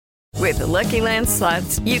With the Lucky Land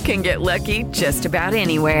Slots, you can get lucky just about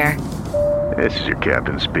anywhere. This is your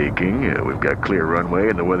captain speaking. We've got clear runway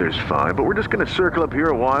and the weather's fine, but we're just going to circle up here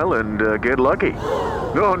a while and get lucky.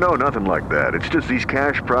 No, nothing like that. It's just these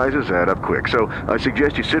cash prizes add up quick. So I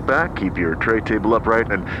suggest you sit back, keep your tray table upright,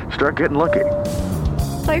 and start getting lucky.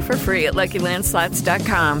 Play for free at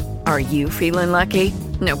LuckyLandSlots.com. Are you feeling lucky?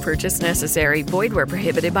 No purchase necessary. Void where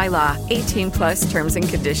prohibited by law. 18+ terms and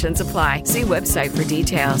conditions apply. See website for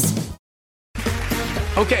details.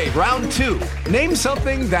 Okay, round two. Name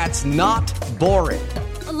something that's not boring.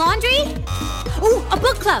 A laundry? Ooh, a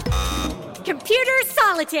book club. Computer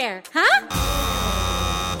solitaire, huh?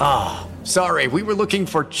 Ah, sorry, we were looking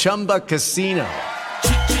for Chumba Casino.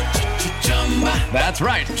 That's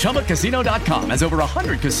right, ChumbaCasino.com has over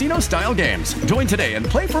 100 casino-style games. Join today and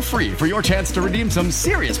play for free for your chance to redeem some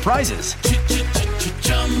serious prizes.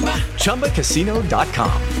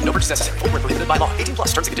 ChumbaCasino.com. No purchase necessary. Void where prohibited by law. 18+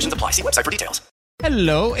 terms and conditions apply. See website for details.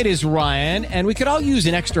 Hello, it is Ryan, and we could all use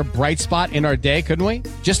an extra bright spot in our day, couldn't we?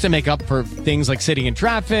 Just to make up for things like sitting in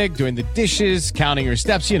traffic, doing the dishes, counting your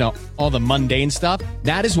steps, you know, all the mundane stuff.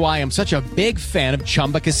 That is why I'm such a big fan of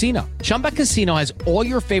Chumba Casino. Chumba Casino has all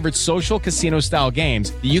your favorite social casino-style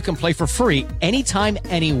games that you can play for free anytime,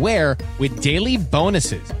 anywhere with daily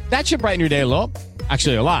bonuses. That should brighten your day a little.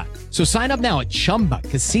 Actually, a lot. So sign up now at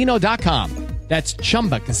ChumbaCasino.com. That's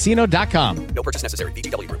ChumbaCasino.com. No purchase necessary.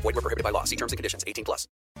 VGW Group. Void where prohibited by law. See terms and conditions. 18+.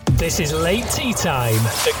 This is Late Tea Time,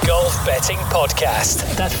 the golf betting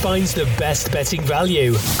podcast that finds the best betting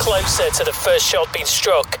value closer to the first shot being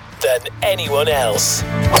struck than anyone else.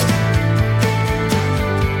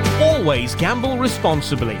 Always gamble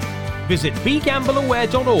responsibly. Visit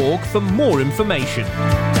begambleaware.org for more information.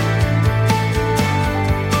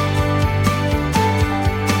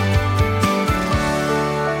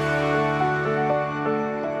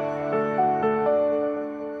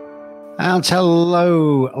 And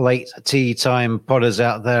hello, Late Tea Time podders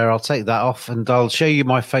out there. I'll take that off and I'll show you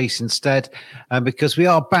my face instead, because we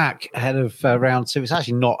are back ahead of round two. It's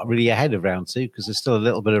actually not really ahead of round two because there's still a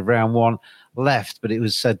little bit of round one left, but it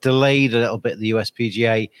was delayed a little bit at the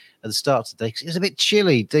USPGA at the start of the day because it was a bit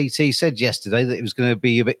chilly. DT said yesterday that it was going to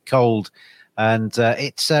be a bit cold, and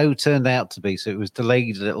it so turned out to be. So it was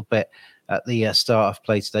delayed a little bit at the start of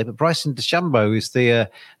play today. But Bryson DeChambeau is the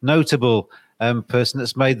notable person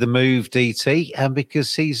that's made the move, DT,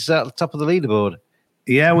 because he's at the top of the leaderboard.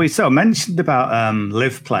 Yeah, we sort of mentioned about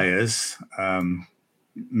live players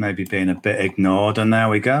maybe being a bit ignored, and there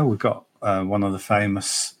we go. We've got one of the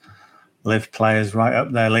famous live players right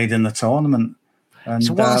up there leading the tournament. And,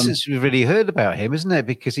 it's a while since we've really heard about him, isn't it?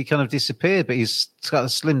 Because he kind of disappeared, but he's kind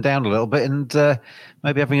of slimmed down a little bit and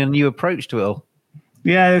maybe having a new approach to it all.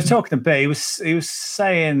 Yeah, he was talking a bit. He was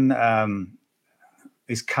saying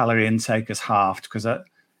his calorie intake has halved because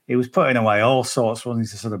he was putting away all sorts, wanting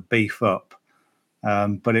to sort of beef up,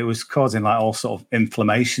 but it was causing like all sort of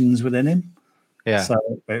inflammations within him. Yeah, so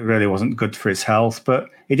it really wasn't good for his health. But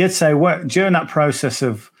he did say during that process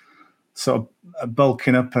of sort of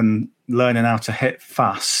bulking up and learning how to hit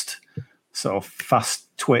fast, sort of fast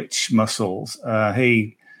twitch muscles, that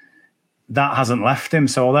hasn't left him.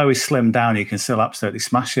 So although he's slimmed down, he can still absolutely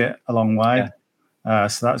smash it a long way. Yeah.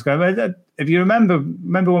 So that's good. If you remember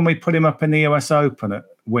when we put him up in the US Open at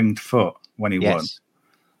winged foot when he won.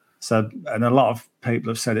 So, and a lot of people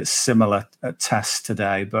have said it's similar at tests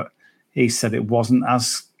today, but he said it wasn't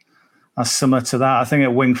as similar to that. I think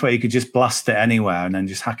at winged foot, he could just blast it anywhere and then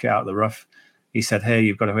just hack it out of the rough. He said, here,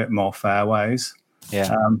 you've got to hit more fairways.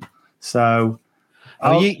 Yeah. So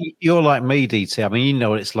you're like me, DT. I mean, you know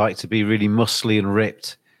what it's like to be really muscly and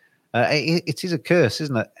ripped. It is a curse,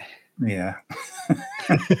 isn't it? Yeah.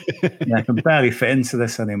 Yeah, I can barely fit into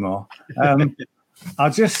this anymore. I'll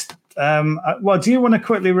just, do you want to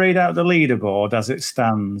quickly read out the leaderboard as it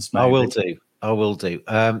stands? Maybe? I will do.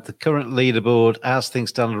 The current leaderboard, as things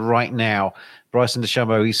stand right now, Bryson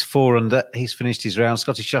DeChambeau, he's 4 under. He's finished his round.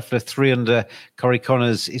 Scotty Scheffler, 3 under. Corey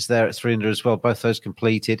Connors is there at 3 under as well. Both those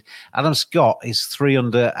completed. Adam Scott is 3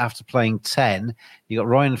 under after playing 10. You got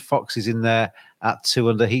Ryan Fox is in there at 2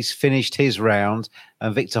 under. He's finished his round.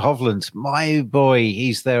 And Victor Hovland, my boy,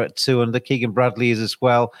 he's there at 2 under. Keegan Bradley is as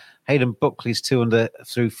well. Hayden Buckley's 2 under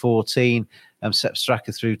through 14. Sepp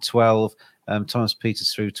Straka through 12. Thomas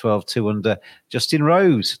Peters through 12, 2 under. Justin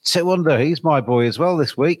Rose, 2 under. He's my boy as well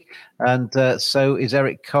this week. And so is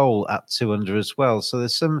Eric Cole at 2 under as well. So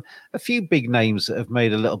there's a few big names that have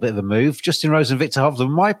made a little bit of a move. Justin Rose and Victor Hovland,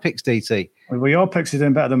 my picks, DT. Well, your picks are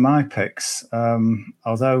doing better than my picks.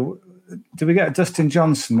 Although, did we get Dustin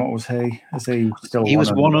Johnson? What was he? Is he still? He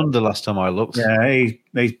was 1 under last time I looked. Yeah,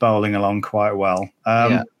 he's bowling along quite well.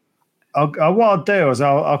 what I'll do is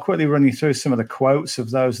I'll quickly run you through some of the quotes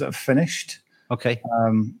of those that have finished. Okay.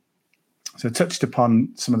 So touched upon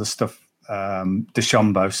some of the stuff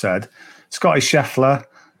DeChambeau said. Scotty Scheffler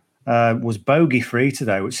was bogey-free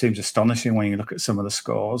today, which seems astonishing when you look at some of the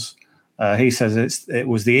scores. He says it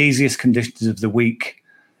was the easiest conditions of the week,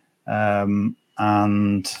 and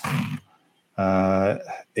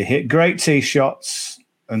he hit great tee shots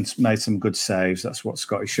and made some good saves. That's what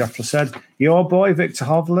Scotty Scheffler said. Your boy, Victor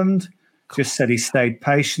Hovland, just said he stayed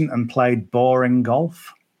patient and played boring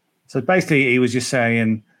golf. So basically, he was just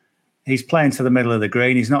saying he's playing to the middle of the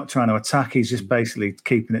green. He's not trying to attack. He's just basically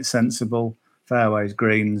keeping it sensible. Fairways,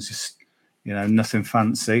 greens, just, nothing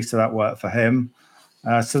fancy. So that worked for him.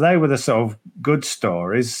 So they were the sort of good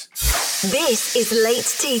stories. This is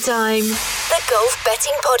Late Tea Time, the golf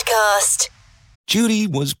betting podcast. Judy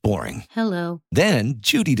was boring. Hello. Then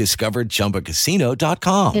Judy discovered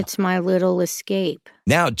ChumbaCasino.com. It's my little escape.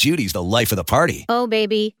 Now Judy's the life of the party. Oh,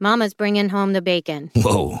 baby, mama's bringing home the bacon.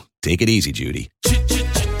 Whoa, take it easy, Judy.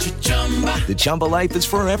 The Chumba life is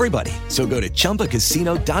for everybody. So go to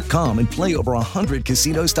ChumbaCasino.com and play over 100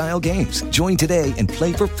 casino-style games. Join today and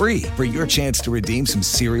play for free for your chance to redeem some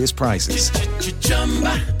serious prizes.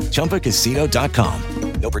 ChumbaCasino.com.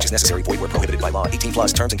 No purchase necessary. Void where prohibited by law.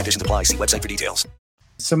 18+ terms and conditions apply. See website for details.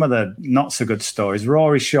 Some of the not-so-good stories.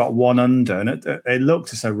 Rory shot 1 under, and it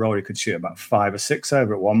looked as though Rory could shoot about 5 or 6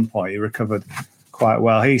 over at one point. He recovered quite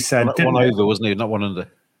well. He said... One over, wasn't he? Not 1 under.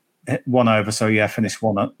 1 over, so yeah, finished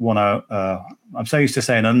 1 I'm so used to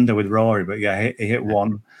saying under with Rory, but yeah, he hit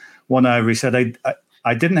 1 over. He said,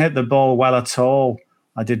 I didn't hit the ball well at all.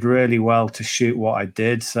 I did really well to shoot what I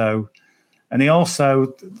did. So, and he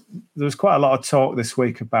also, there was quite a lot of talk this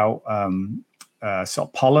week about sort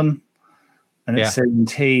of pollen, and it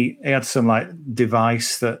seemed he had some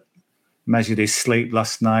device that measured his sleep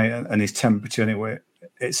last night and his temperature, and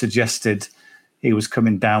it suggested he was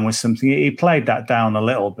coming down with something. He played that down a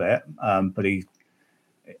little bit, but he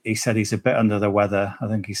said he's a bit under the weather. I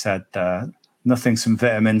think he said nothing some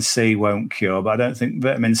vitamin C won't cure, but I don't think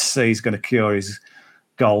vitamin C is going to cure his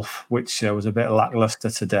golf, which was a bit lackluster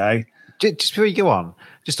today. Just before you go on,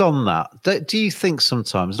 just on that, do you think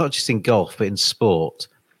sometimes, not just in golf, but in sport,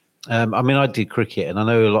 I do cricket, and I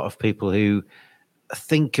know a lot of people who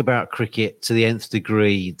think about cricket to the nth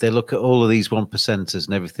degree. They look at all of these 1%ers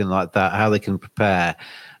and everything like that, how they can prepare.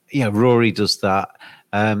 Rory does that.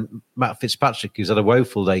 Matt Fitzpatrick, who's had a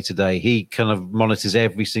woeful day today, he kind of monitors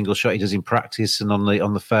every single shot he does in practice and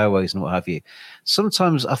on the fairways and what have you.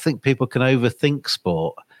 Sometimes I think people can overthink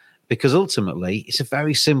sport because ultimately it's a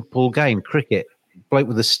very simple game. Cricket, bloke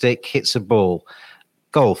with a stick hits a ball.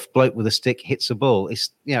 Golf, bloke with a stick hits a ball.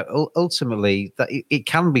 It's ultimately that it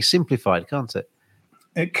can be simplified, can't it?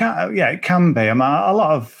 It can, it can be. I mean, a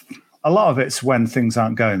lot of it's when things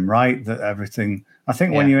aren't going right. That everything. I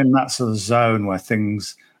think when you're in that sort of zone where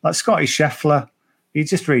things like Scotty Scheffler, you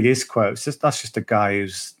just read his quotes. That's just a guy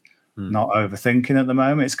who's not overthinking at the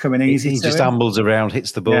moment. It's coming easy. He just ambles around,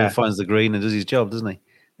 hits the ball, finds the green, and does his job, doesn't he?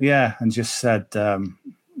 Yeah, and just said,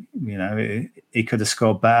 he could have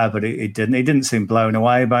scored better, but he didn't. He didn't seem blown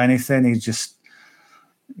away by anything. He just.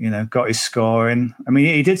 Got his scoring. I mean,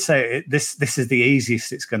 he did say this is the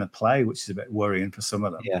easiest it's going to play, which is a bit worrying for some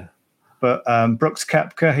of them. Yeah. But Brooks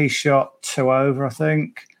Koepka, he shot 2 over, I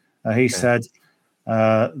think. He said,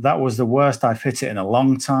 that was the worst I've hit it in a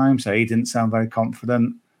long time, so he didn't sound very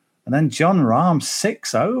confident. And then John Rahm,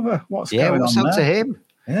 6 over. What's going on there? What's up to him?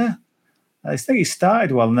 Yeah. I think he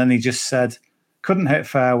started well, and then he just said, couldn't hit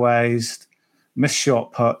fairways, missed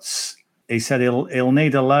short putts. He said he'll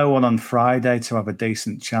need a low one on Friday to have a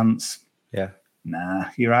decent chance. Yeah. Nah,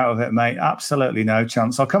 you're out of it, mate. Absolutely no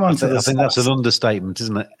chance. I'll come on to the stats. I think that's an understatement,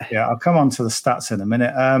 isn't it? Yeah, I'll come on to the stats in a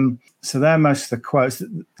minute. So they're most of the quotes.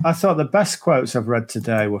 I thought the best quotes I've read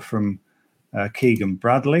today were from Keegan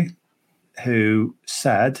Bradley, who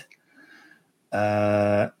said,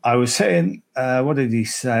 I was hitting, what did he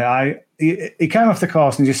say? He came off the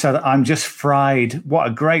course and just said, I'm just fried. What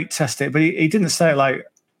a great test it. But he didn't say it like,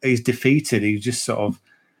 he's defeated. He just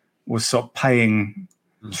was paying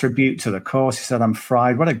tribute to the course. He said, I'm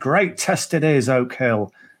fried. What a great test it is, Oak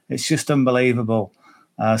Hill. It's just unbelievable.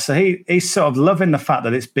 So he's sort of loving the fact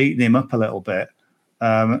that it's beaten him up a little bit.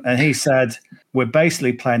 And he said, we're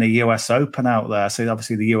basically playing a US Open out there. So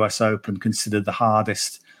obviously the US Open considered the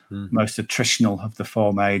hardest, most attritional of the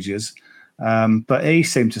 4 majors. But he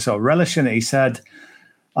seemed to sort of relish in it. He said,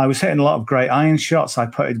 I was hitting a lot of great iron shots. I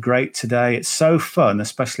putted great today. It's so fun,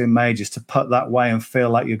 especially in majors, to putt that way and feel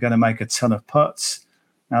like you're going to make a ton of putts.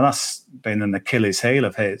 Now, that's been an Achilles heel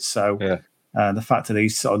of his. So the fact that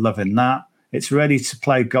he's sort of loving that, it's ready to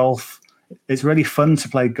play golf it's really fun to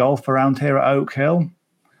play golf around here at Oak Hill.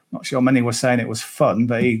 Not sure many were saying it was fun,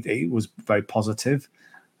 but he was very positive.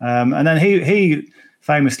 And then he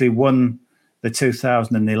famously won the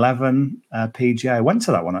 2011 PGA. I went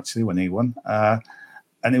to that one, actually, when he won.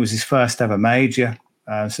 And it was his first ever major.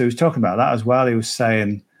 So he was talking about that as well. He was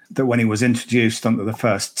saying that when he was introduced onto the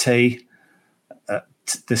first tee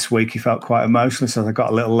this week, he felt quite emotional. So I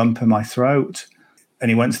got a little lump in my throat. And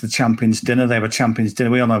he went to the Champions Dinner. They have a Champions Dinner.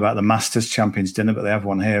 We all know about the Masters Champions Dinner, but they have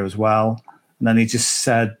one here as well. And then he just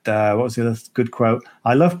said, what was the other good quote?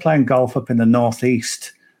 I love playing golf up in the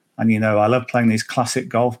Northeast. And, I love playing these classic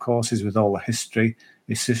golf courses with all the history.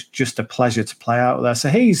 It's just a pleasure to play out there. So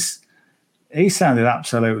he sounded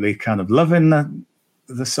absolutely kind of loving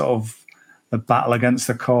the sort of the battle against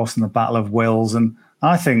the course and the battle of wills. And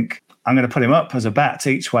I think I'm going to put him up as a bet,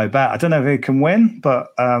 each way bet. I don't know if he can win, but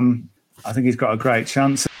I think he's got a great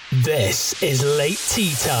chance. This is Late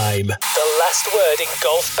Tea Time, the last word in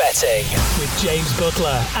golf betting with James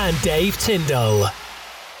Butler and Dave Tyndall.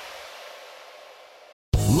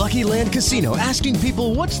 Lucky Land Casino, asking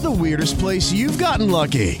people, what's the weirdest place you've gotten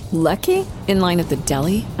lucky? Lucky? In line at the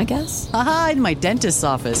deli, I guess? Aha, in my dentist's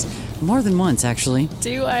office. More than once, actually.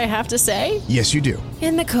 Do I have to say? Yes, you do.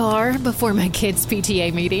 In the car before my kids'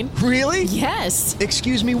 PTA meeting. Really? Yes.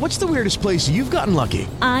 Excuse me, what's the weirdest place you've gotten lucky?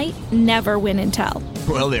 I never win and tell.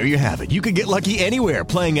 Well, there you have it. You can get lucky anywhere,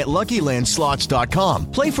 playing at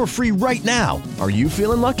LuckyLandSlots.com. Play for free right now. Are you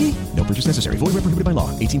feeling lucky? No purchase necessary. Void where prohibited by law.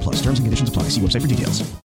 18+. Terms and conditions apply. See website for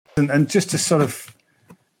details. And just to sort of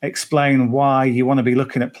explain why you want to be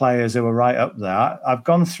looking at players who are right up there, I've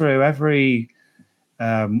gone through every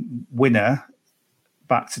winner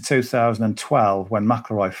back to 2012 when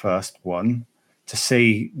McIlroy first won to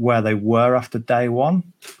see where they were after day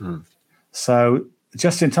one. So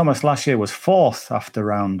Justin Thomas last year was fourth after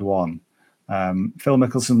round one. Phil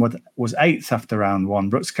Mickelson was eighth after round one.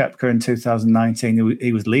 Brooks Koepka in 2019,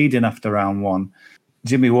 he was leading after round one.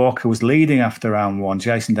 Jimmy Walker was leading after round one.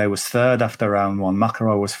 Jason Day was third after round one.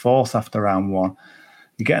 McIlroy was fourth after round one.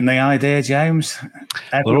 You getting the idea, James?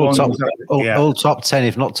 They're all top 10,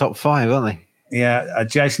 if not top 5, aren't they? Yeah.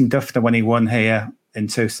 Jason Duffner, when he won here in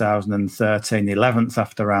 2013, 11th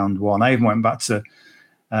after round one. I even went back to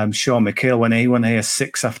Sean McKeel when he won here,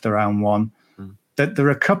 6th after round one. There are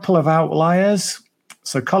a couple of outliers.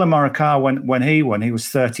 So Colin Morikawa, when he won, he was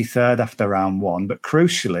 33rd after round one. But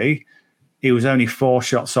crucially, he was only 4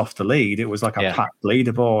 shots off the lead. It was like a packed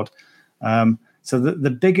leaderboard. So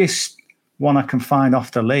the biggest one I can find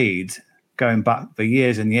off the lead going back for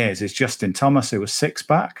years and years is Justin Thomas, who was 6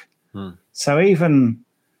 back. So even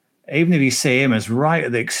if you see him as right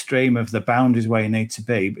at the extreme of the boundaries where you need to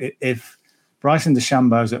be, if Bryson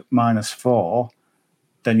DeChambeau's at -4,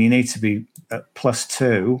 then you need to be at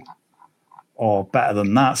 +2 or better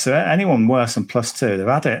than that. So anyone worse than +2, they've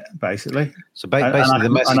had it, basically. So basically the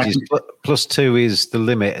message is +2 is the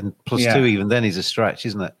limit, and +2 even then is a stretch,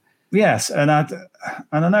 isn't it? Yes, and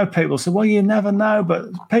I know people say, well, you never know, but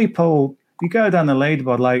people, you go down the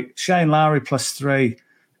leaderboard, like Shane Lowry +3,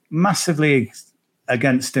 massively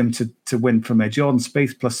against him to win from here. Jordan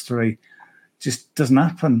Spieth +3, just doesn't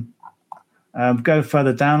happen. Go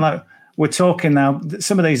further down, like we're talking now,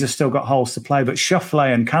 some of these have still got holes to play, but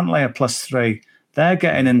Schauffele and Cantlay are +3. They're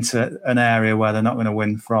getting into an area where they're not going to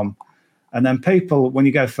win from. And then people, when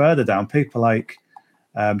you go further down, people like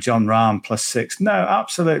John Rahm +6. No,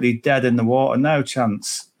 absolutely dead in the water. No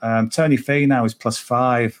chance. Tony Finau is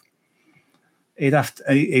 +5.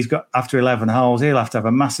 He's got after 11 holes. He'll have to have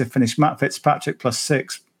a massive finish. Matt Fitzpatrick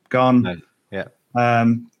 +6 gone. No, yeah.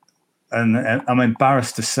 And I'm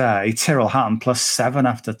embarrassed to say Tyrrell Hatton +7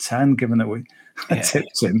 after 10, given that we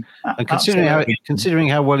tipped him. And considering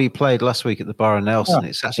how well he played last week at the Bar of Nelson,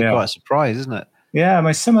 it's actually quite a surprise, isn't it? Yeah, I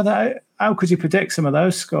mean, some of that. How could you predict some of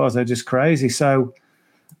those scores? They're just crazy. So.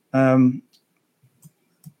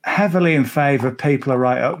 Heavily in favour, people are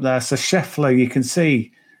right up there. So Scheffler, you can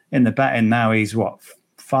see in the betting now, he's what,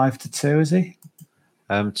 5-2, is he?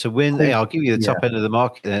 To win, I'll give you the top end of the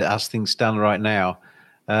market as things stand right now.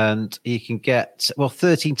 And you can get,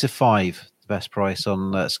 13-5, the best price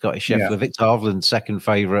on Scotty Scheffler. Yeah. Victor Hovland, second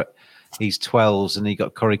favourite. He's 12s, and he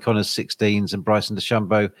got Corey Connors 16s, and Bryson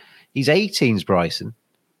DeChambeau, he's 18s, Bryson.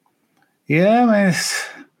 Yeah, I mean,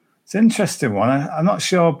 it's an interesting one. I'm not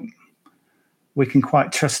sure we can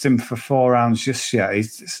quite trust him for 4 rounds just yet.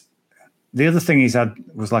 The other thing he's had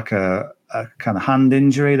was like a kind of hand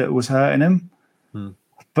injury that was hurting him.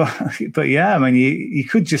 But yeah, I mean, you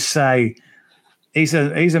could just say he's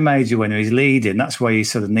a major winner. He's leading. That's where you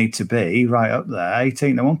sort of need to be, right up there.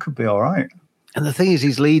 18-1 could be all right. And the thing is,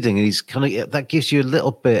 he's leading, and he's kind of, that gives you a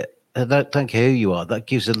little bit don't care who you are. That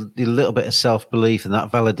gives a little bit of self-belief and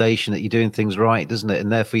that validation that you're doing things right, doesn't it?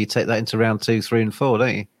 And therefore you take that into round 2, 3 and 4,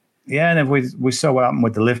 don't you? Yeah, and if we saw what happened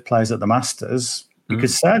with the live players at the Masters, you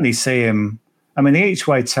could certainly see him. I mean, the each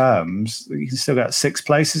way terms, you can still get 6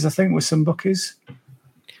 places, I think, with some bookies.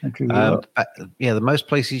 The most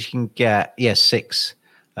places you can get, 6,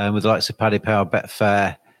 with the likes of Paddy Power,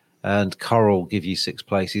 Betfair, and Coral give you 6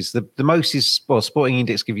 places. The most is, Sporting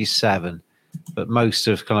Index give you 7, but most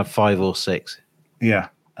are kind of 5 or 6. Yeah.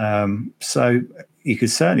 So you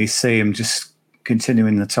could certainly see him just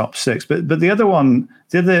continuing the top 6. But the other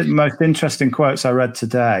most interesting quotes I read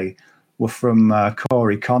today were from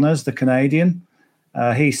Corey Connors, the Canadian.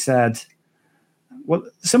 He said, well,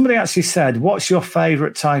 somebody actually said, what's your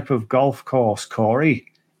favourite type of golf course, Corey?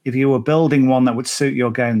 If you were building one that would suit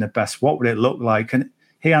your game the best, what would it look like? And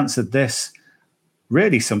he answered this,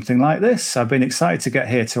 really something like this. I've been excited to get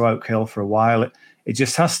here to Oak Hill for a while. It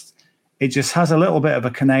just has a little bit of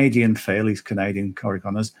a Canadian feel. He's Canadian, Corey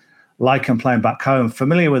Connors. Like I'm playing back home,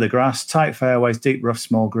 familiar with the grass, tight fairways, deep rough,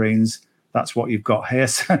 small greens. That's what you've got here.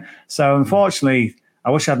 So unfortunately,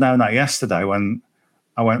 I wish I'd known that yesterday when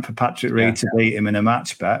I went for Patrick Reed to beat him in a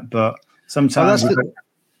match bet. But sometimes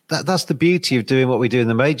that's the beauty of doing what we do in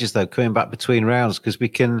the majors, though, coming back between rounds, because we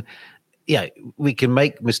can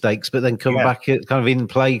make mistakes, but then come back at kind of in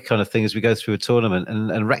play kind of thing as we go through a tournament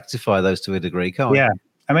and rectify those to a degree, can't we? Yeah,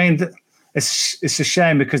 I mean, it's a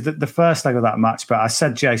shame because the first leg of that match, but I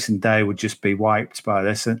said Jason Day would just be wiped by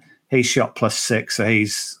this, and he shot +6, so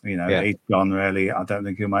he's gone really. I don't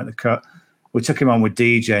think he'll make the cut. We took him on with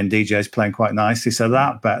DJ, and DJ's playing quite nicely, so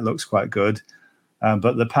that bet looks quite good.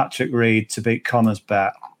 But the Patrick Reed to beat Connor's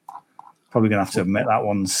bet, probably going to have to admit that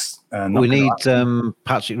one's. We need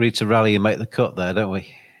Patrick Reed to rally and make the cut there, don't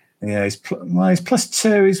we? Yeah, he's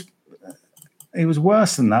 +2. He was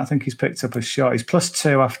worse than that. I think he's picked up a shot. He's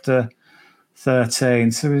 +2 after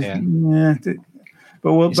 13. So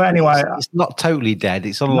but anyway, it's not totally dead.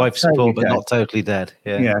 It's on life support, but not totally dead.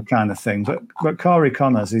 Yeah, kind of thing. But Corey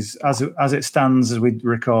Connors is, as it stands as we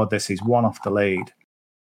record this, he's 1 off the lead.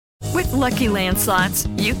 With Lucky Land Slots,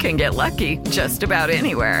 you can get lucky just about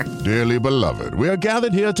anywhere. Dearly beloved, we are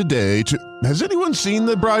gathered here today to... Has anyone seen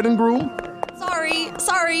the bride and groom?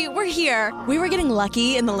 Sorry, we're here. We were getting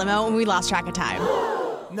lucky in the limo and we lost track of time.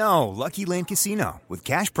 No, Lucky Land Casino, with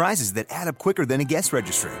cash prizes that add up quicker than a guest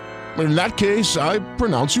registry. In that case, I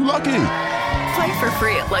pronounce you lucky. Play for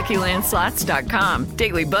free at LuckyLandSlots.com.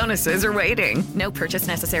 Daily bonuses are waiting. No purchase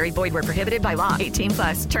necessary. Void where prohibited by law.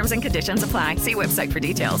 18+. Terms and conditions apply. See website for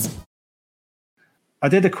details. I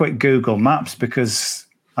did a quick Google Maps because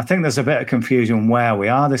I think there's a bit of confusion where we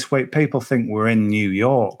are this week. People think we're in New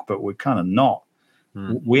York, but we're kind of not.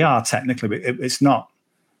 We are technically, but it's not.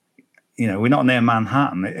 We're not near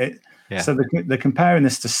Manhattan. So they're comparing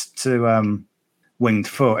this to Winged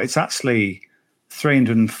Foot. It's actually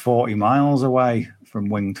 340 miles away from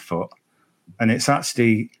Winged Foot, and it's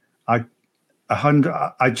actually I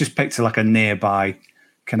just picked like a nearby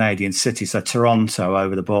Canadian city, so Toronto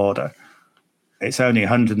over the border. It's only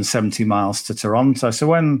 170 miles to Toronto. So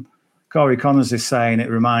when Corey Connors is saying it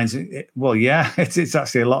reminds it's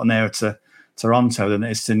actually a lot nearer to Toronto than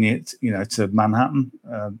it is to Manhattan,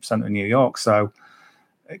 central New York. So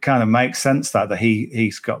it kind of makes sense that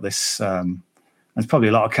he's got this. There's probably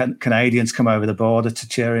a lot of Canadians come over the border to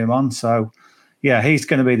cheer him on. So, he's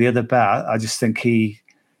going to be the other bet. I just think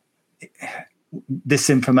this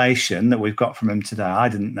information that we've got from him today, I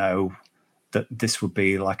didn't know that this would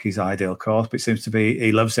be like his ideal course, but it seems to be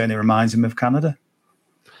he loves it and it reminds him of Canada.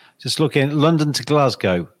 Just looking, London to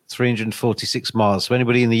Glasgow, 346 miles. So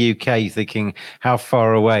anybody in the UK thinking how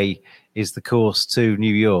far away is the course to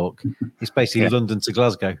New York? It's basically London to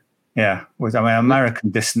Glasgow. Yeah,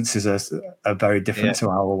 American distances are very different to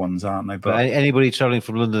our ones, aren't they? But anybody travelling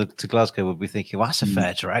from London to Glasgow would be thinking, well, that's a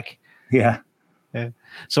fair drag. Yeah.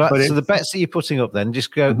 So the bets that you're putting up then,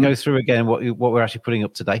 just go through again what we're actually putting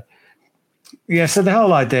up today. Yeah, so the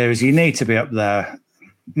whole idea is you need to be up there,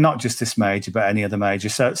 not just this major, but any other major.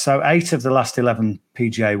 So 8 of the last 11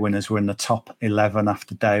 PGA winners were in the top 11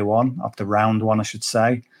 after round 1, I should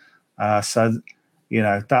say.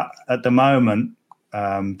 That at the moment,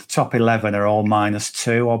 the top 11 are all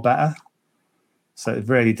 -2 or better. So it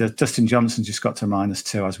really does. Dustin Johnson just got to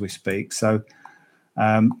 -2 as we speak. So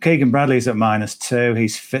Keegan Bradley's at -2.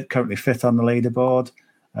 He's currently 5th on the leaderboard.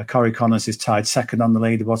 Corey Connors is tied 2nd on the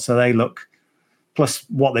leaderboard. So they look, plus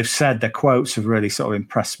what they've said, their quotes have really sort of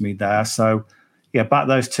impressed me there. So back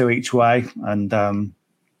those 2 each way. And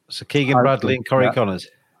so Keegan Bradley and Corey Connors.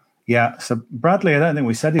 Yeah. So Bradley, I don't think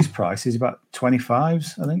we said his price. He's about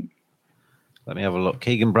 25s, I think. Let me have a look.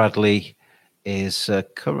 Keegan Bradley is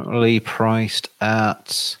currently priced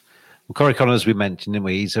at, well, Corey Connors, we mentioned, didn't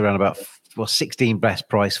we? He's around about 16 best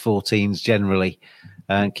price, 14s generally.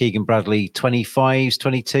 And Keegan Bradley, 25s,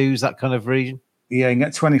 22s, that kind of region. Yeah, you can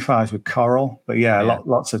get 25s with Coral, but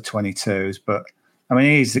lots of 22s. But I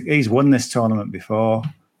mean, he's won this tournament before,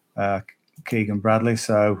 Keegan Bradley,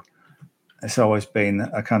 so it's always been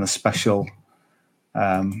a kind of special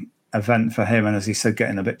event for him. And as he said,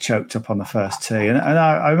 getting a bit choked up on the first tee. And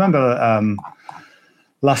I remember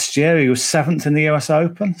last year he was 7th in the US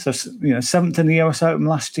Open. So, 7th in the US Open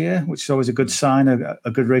last year, which is always a good sign,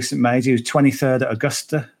 a good recent major. He was 23rd at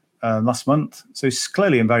Augusta last month. So he's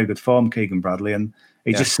clearly in very good form, Keegan Bradley. And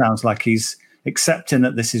he just sounds like he's accepting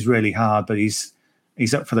that this is really hard, but he's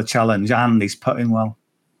up for the challenge and he's putting well.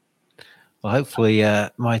 Well, hopefully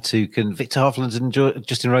my two can. Victor Hovland and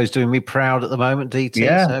Justin Rose doing me proud at the moment, DT.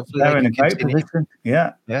 Yeah, so hopefully they're in a great position.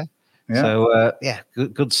 Yeah. So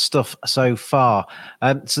good stuff so far.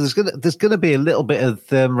 So there's gonna be a little bit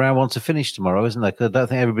of round one to finish tomorrow, isn't there? 'Cause I don't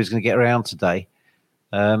think everybody's going to get around today.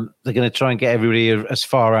 They're going to try and get everybody as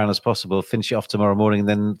far around as possible, finish it off tomorrow morning,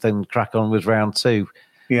 and then crack on with round two.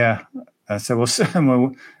 Yeah. So we'll see.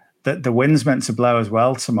 The wind's meant to blow as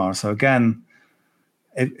well tomorrow. So again,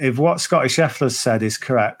 if what Scotty Scheffler said is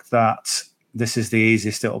correct, that this is the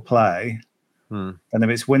easiest it'll play, and if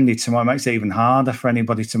it's windy tomorrow, it makes it even harder for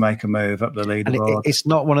anybody to make a move up the leaderboard. And it's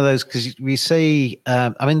not one of those, because we see,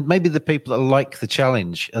 maybe the people that like the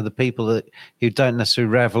challenge are the people who don't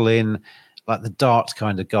necessarily revel in like the darts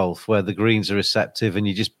kind of golf, where the greens are receptive and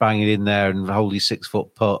you just bang it in there and hold your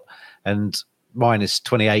 6-foot putt and minus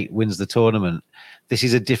 28 wins the tournament. This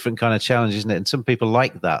is a different kind of challenge, isn't it? And some people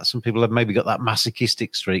like that. Some people have maybe got that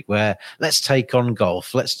masochistic streak where let's take on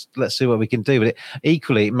golf. Let's see what we can do. But it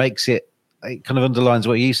kind of underlines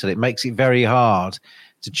what you said. It makes it very hard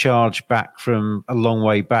to charge back from a long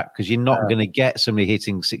way back, because you're not going to get somebody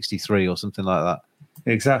hitting 63 or something like that.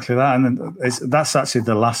 Exactly that. And that's actually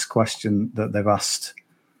the last question that they've asked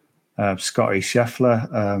Scotty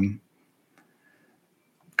Scheffler.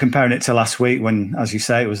 Comparing it to last week when, as you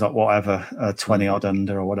say, it was like 20 odd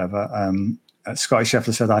under or whatever. Scotty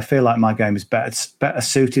Scheffler said, I feel like my game is better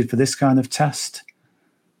suited for this kind of test.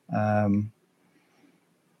 I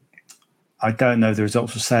don't know if the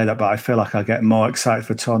results will say that, but I feel like I get more excited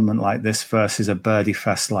for a tournament like this versus a birdie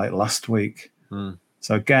fest like last week.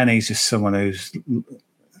 So again, he's just someone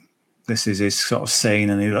this is his sort of scene.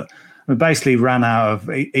 And he basically ran out of,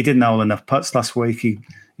 he didn't hold enough putts last week. He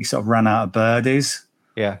sort of ran out of birdies.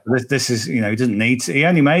 Yeah. This is, he doesn't need to, he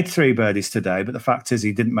only made 3 birdies today, but the fact is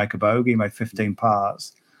he didn't make a bogey. He made 15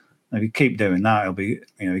 pars. And if you keep doing that, it'll be,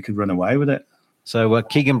 he could run away with it. So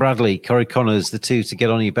Keegan Bradley, Corey Connors, the two to get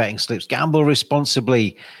on your betting slips. Gamble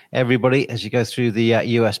responsibly, everybody, as you go through the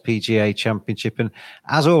USPGA Championship. And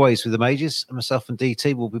as always with the majors, myself and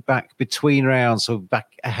DT will be back between rounds, so back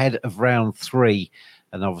ahead of round 3,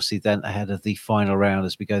 and obviously then ahead of the final round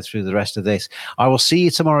as we go through the rest of this. I will see you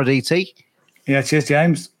tomorrow, DT. Yeah, cheers,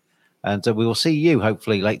 James. And we will see you,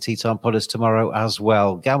 hopefully, late tea time podders tomorrow as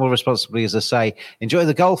well. Gamble responsibly, as I say. Enjoy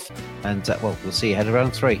the golf. And, we'll see you ahead of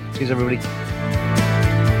round 3. Cheers, everybody.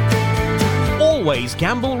 Always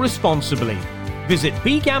gamble responsibly. Visit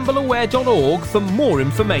begambleaware.org for more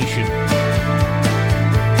information.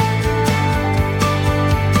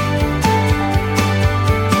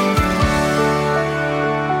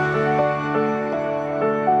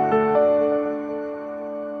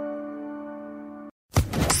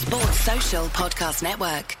 Sports Social Podcast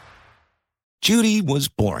Network. Judy was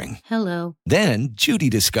boring. Hello. Then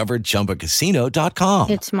Judy discovered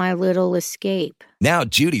ChumbaCasino.com. It's my little escape. Now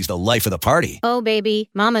Judy's the life of the party. Oh,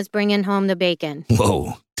 baby, mama's bringing home the bacon.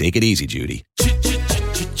 Whoa, take it easy, Judy.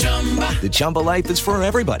 The Chumba life is for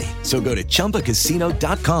everybody. So go to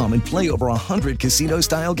ChumbaCasino.com and play over 100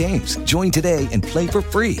 casino-style games. Join today and play for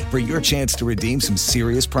free for your chance to redeem some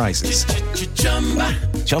serious prizes.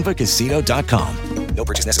 ChumbaCasino.com. No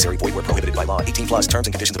purchase necessary. Void where prohibited by law. 18+ terms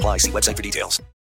and conditions apply. See website for details.